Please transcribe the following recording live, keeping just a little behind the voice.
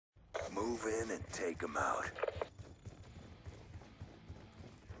Move in and take them out.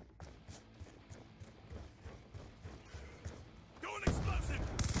 Going explosive!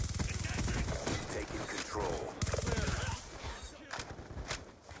 Engaging! Taking control.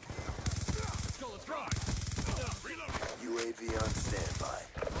 Let's go, let's ride! Reloading! UAV on standby.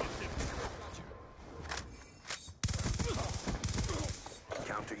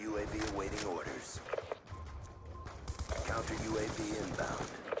 Counter UAV awaiting orders. Counter UAV inbound.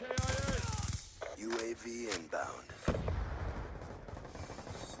 UAV inbound.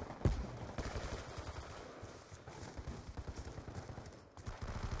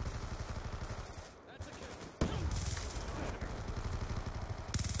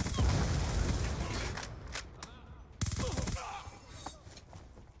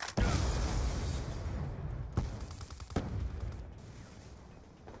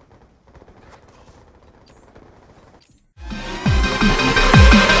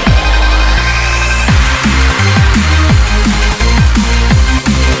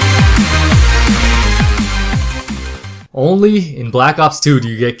 Only in Black Ops 2 do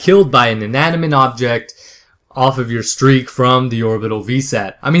you get killed by an inanimate object off of your streak from the orbital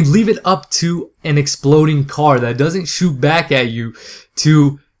VSAT. I mean, leave it up to an exploding car that doesn't shoot back at you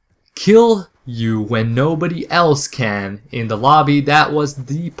to kill you when nobody else can in the lobby. That was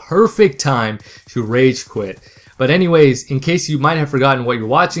the perfect time to rage quit. But anyways, in case you might have forgotten what you're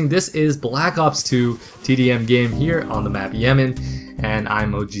watching, this is Black Ops 2 TDM game here on the map Yemen, and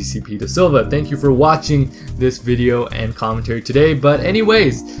I'm OGCP Da Silva. Thank you for watching this video and commentary today. But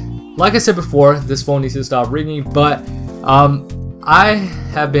anyways, like I said before, this phone needs to stop ringing, but I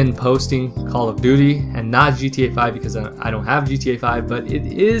have been posting Call of Duty and not GTA 5 because I don't have GTA 5, but it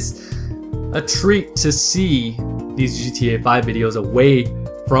is a treat to see these GTA 5 videos away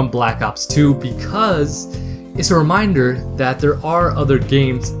from Black Ops 2 because it's a reminder that there are other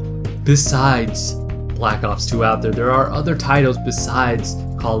games besides Black Ops 2 out there. There are other titles besides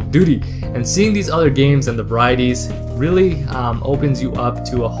Call of Duty, and seeing these other games and the varieties really opens you up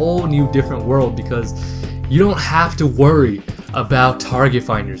to a whole new different world, because you don't have to worry about target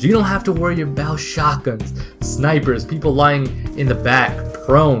finders. You don't have to worry about shotguns, snipers, people lying in the back,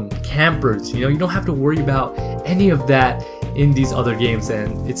 prone, campers. You know, you don't have to worry about any of that in these other games.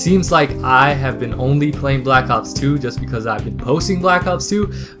 And it seems like I have been only playing Black Ops 2 just because I've been posting Black Ops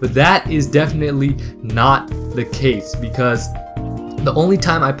 2, but that is definitely not the case, because the only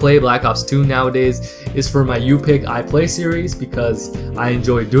time I play Black Ops 2 nowadays is for my U-Pick I Play series, because I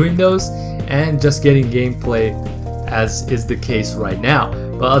enjoy doing those and just getting gameplay, as is the case right now.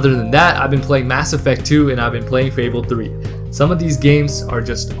 But other than that, I've been playing Mass Effect 2 and I've been playing Fable 3. Some of these games are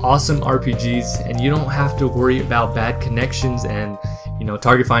just awesome RPGs, and you don't have to worry about bad connections and, you know,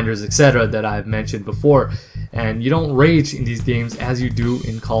 target finders, etc. that I've mentioned before. And you don't rage in these games as you do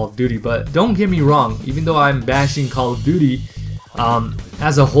in Call of Duty. But don't get me wrong, even though I'm bashing Call of Duty,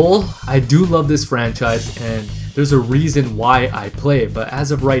 as a whole, I do love this franchise, and there's a reason why I play it. But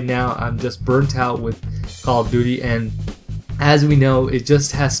as of right now, I'm just burnt out with Call of Duty, and as we know, it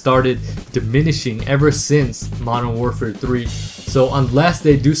just has started diminishing ever since Modern Warfare 3. So unless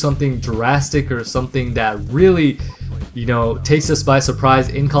they do something drastic or something that really, you know, takes us by surprise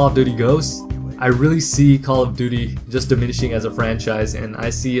in Call of Duty Ghosts, I really see Call of Duty just diminishing as a franchise, and I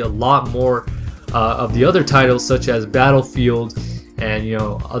see a lot more of the other titles such as Battlefield and, you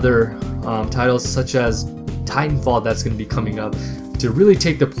know, other titles such as Titanfall that's going to be coming up to really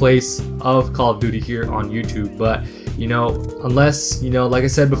take the place of Call of Duty here on YouTube. But, you know, unless, you know, like I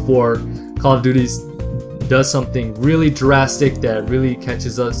said before, Call of Duty does something really drastic that really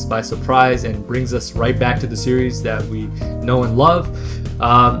catches us by surprise and brings us right back to the series that we know and love,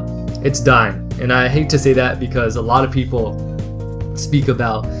 it's dying. And I hate to say that because a lot of people speak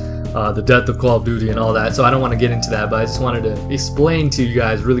about the death of Call of Duty and all that, so I don't want to get into that, but I just wanted to explain to you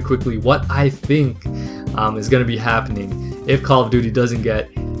guys really quickly what I think is going to be happening if Call of Duty doesn't get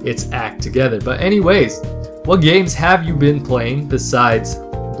its act together. But anyways, what games have you been playing besides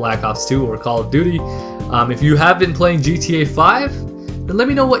Black Ops 2 or Call of Duty? If you have been playing GTA 5, then let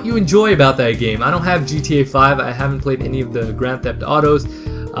me know what you enjoy about that game. I don't have GTA 5, I haven't played any of the Grand Theft Autos.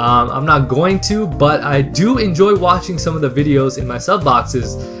 I'm not going to, but I do enjoy watching some of the videos in my sub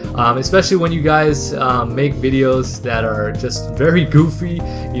boxes, especially when you guys make videos that are just very goofy,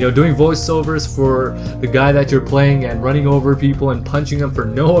 you know, doing voiceovers for the guy that you're playing and running over people and punching them for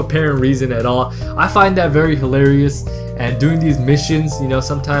no apparent reason at all. I find that very hilarious, and doing these missions, you know,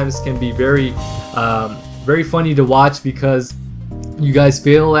 sometimes can be very very funny to watch because you guys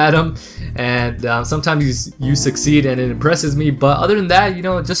fail at them, and sometimes you succeed and it impresses me. But other than that, you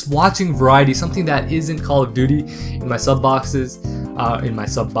know, just watching variety, something that isn't Call of Duty in my sub boxes, in my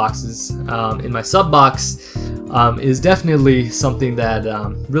sub boxes. In my sub box is definitely something that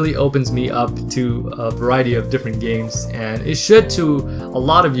really opens me up to a variety of different games, and it should to a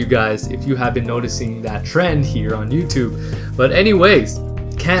lot of you guys if you have been noticing that trend here on YouTube. But anyways,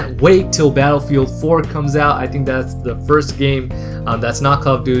 can't wait till Battlefield 4 comes out. I think that's the first game that's not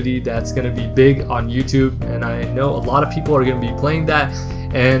Call of Duty that's going to be big on YouTube, and I know a lot of people are going to be playing that.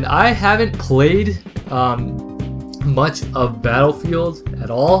 And I haven't played much of Battlefield at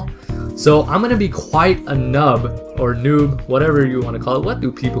all, so I'm gonna be quite a nub or noob, whatever you want to call it. What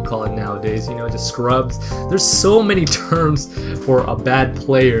do people call it nowadays? You know, just scrubs. There's so many terms for a bad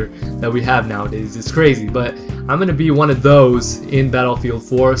player that we have nowadays. It's crazy, but I'm gonna be one of those in Battlefield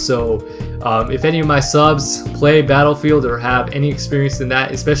 4. So if any of my subs play Battlefield or have any experience in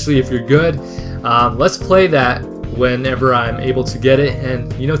that, especially if you're good, let's play that whenever I'm able to get it,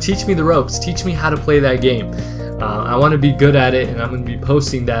 and you know, teach me the ropes, teach me how to play that game. I want to be good at it, and I'm going to be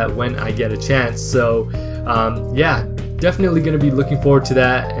posting that when I get a chance. So yeah, definitely going to be looking forward to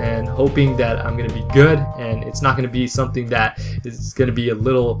that and hoping that I'm going to be good, and it's not going to be something that is going to be a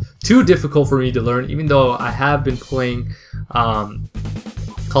little too difficult for me to learn. Even though I have been playing Call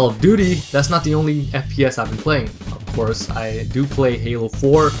of Duty, that's not the only FPS I've been playing. Of course, I do play Halo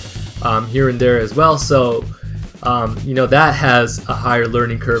 4 here and there as well, so you know, that has a higher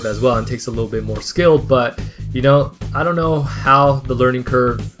learning curve as well and takes a little bit more skill. But you know, I don't know how the learning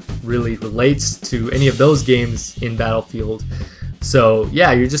curve really relates to any of those games in Battlefield. So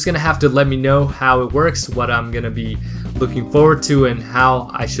yeah, you're just gonna have to let me know how it works, what I'm gonna be looking forward to, and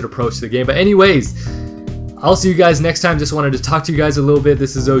how I should approach the game. But anyways, I'll see you guys next time. Just wanted to talk to you guys a little bit.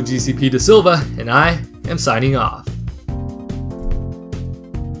 This is OGCP Da Silva, and I am signing off.